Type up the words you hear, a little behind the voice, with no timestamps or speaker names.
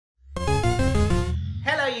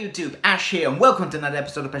YouTube, Ash here and welcome to another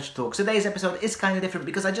episode of Pressure Talks. Today's episode is kind of different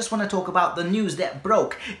because I just want to talk about the news that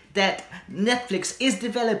broke that Netflix is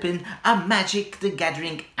developing a Magic the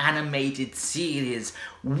Gathering animated series.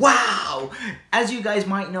 Wow! As you guys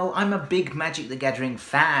might know, I'm a big Magic the Gathering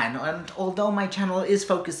fan, and although my channel is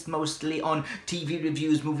focused mostly on TV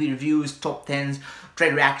reviews, movie reviews, top 10s,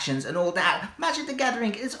 trade reactions and all that, Magic the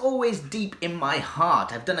Gathering is always deep in my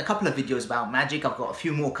heart. I've done a couple of videos about Magic, I've got a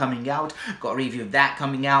few more coming out, got a review of that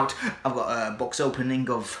coming out, I've got a box opening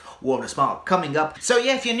of War of the Spark coming up. So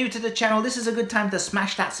yeah, if you're new to the channel, this is a good time to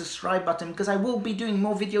smash that subscribe button because I will be doing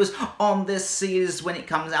more videos on this series when it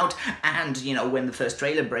comes out and, you know, when the first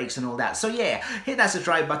trailer breaks and all that. So yeah, hit that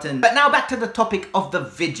subscribe button. But now back to the topic of the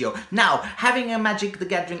video. Now, having a Magic the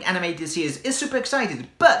Gathering animated series is super exciting,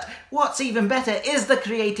 but what's even better is the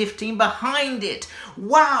creative team behind it.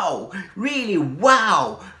 Wow, really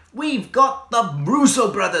wow. We've got the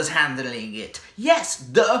Russo brothers handling it. Yes,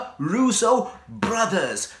 the Russo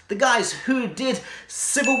brothers. The guys who did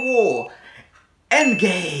Civil War,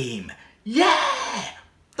 Endgame. Yeah!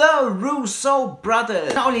 The Russo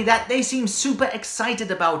brothers. Not only that, they seem super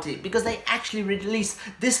excited about it because they actually released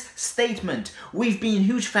this statement. We've been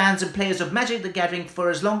huge fans and players of Magic the Gathering for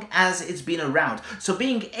as long as it's been around. So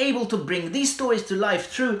being able to bring these stories to life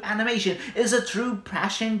through animation is a true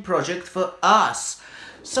passion project for us.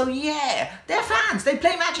 So yeah, they're fans, they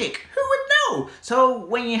play Magic, who would know? So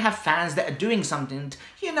when you have fans that are doing something,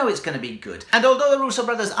 you know it's gonna be good. And although the Russo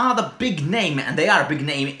brothers are the big name, and they are a big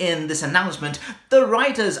name in this announcement, the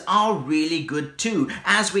writers are really good too,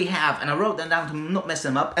 as we have, and I wrote them down to not mess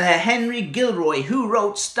them up, Henry Gilroy, who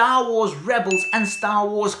wrote Star Wars Rebels and Star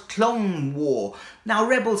Wars Clone War. Now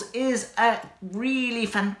Rebels is a really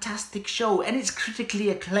fantastic show and it's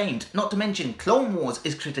critically acclaimed, not to mention Clone Wars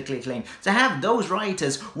is critically acclaimed. To have those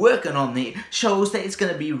writers working on it shows that it's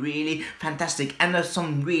going to be really fantastic and there's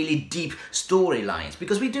some really deep storylines,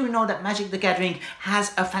 because we do know that Magic the Gathering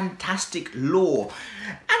has a fantastic lore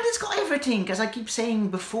and it's got everything, as I keep saying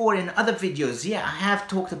before in other videos. Yeah, I have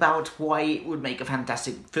talked about why it would make a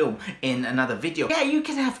fantastic film in another video. Yeah, you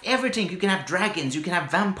can have everything. You can have dragons, you can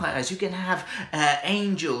have vampires, you can have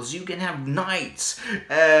angels, you can have knights,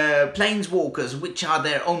 planeswalkers, which are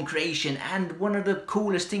their own creation, and one of the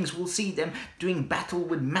coolest things, we'll see them doing battle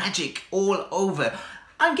with magic all over.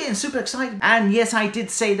 I'm getting super excited. And yes, I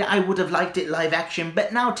did say that I would have liked it live action,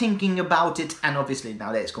 but now thinking about it, and obviously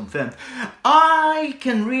now that it's confirmed, I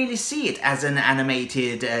can really see it as an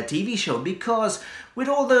animated TV show, because with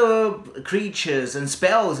all the creatures and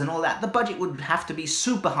spells and all that, the budget would have to be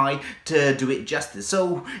super high to do it justice.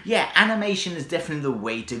 So yeah, animation is definitely the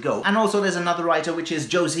way to go. And also there's another writer, which is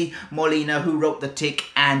Josie Molina, who wrote The Tick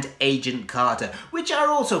and Agent Carter, which are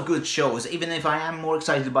also good shows, even if I am more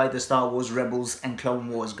excited by the Star Wars Rebels and Clone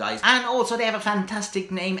Wars guys. And also they have a fantastic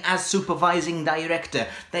name as supervising director.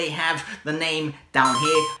 They have the name down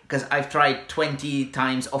here, because I've tried 20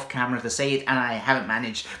 times off camera to say it and I haven't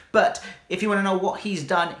managed. But if you want to know what he's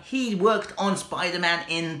done, he worked on Spider-Man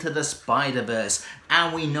Into the Spider-Verse,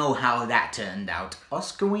 and we know how that turned out.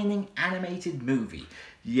 Oscar-winning animated movie.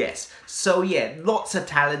 Yes, so yeah, lots of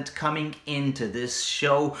talent coming into this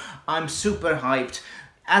show. I'm super hyped.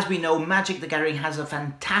 As we know, Magic the Gathering has a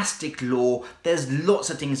fantastic lore. There's lots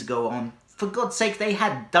of things to go on. For God's sake, they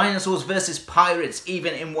had dinosaurs versus pirates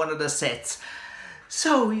even in one of the sets.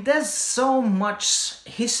 So there's so much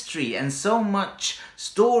history and so much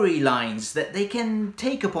storylines that they can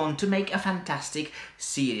take upon to make a fantastic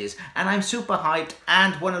series. And I'm super hyped,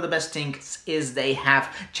 and one of the best things is they have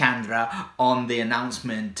Chandra on the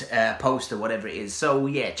announcement poster, whatever it is. So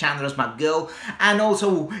yeah, Chandra's my girl. And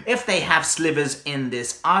also, if they have slivers in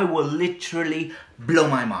this, I will literally blow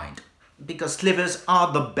my mind, because slivers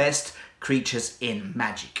are the best creatures in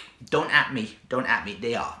Magic. Don't at me,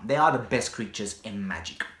 they are the best creatures in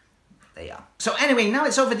Magic. They are. So anyway, now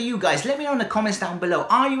it's over to you guys. Let me know in the comments down below.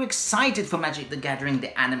 Are you excited for Magic the Gathering,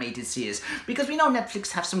 the animated series? Because we know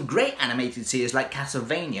Netflix have some great animated series like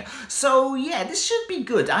Castlevania. So yeah, this should be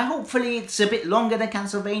good. Hopefully it's a bit longer than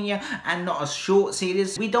Castlevania and not a short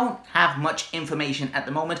series. We don't have much information at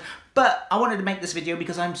the moment, but I wanted to make this video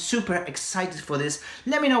because I'm super excited for this.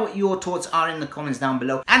 Let me know what your thoughts are in the comments down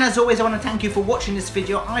below. And as always, I want to thank you for watching this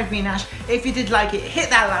video. I've been Ash. If you did like it, hit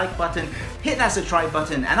that like button, hit that subscribe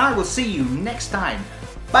button, and I will see you next time.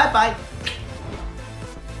 Bye bye.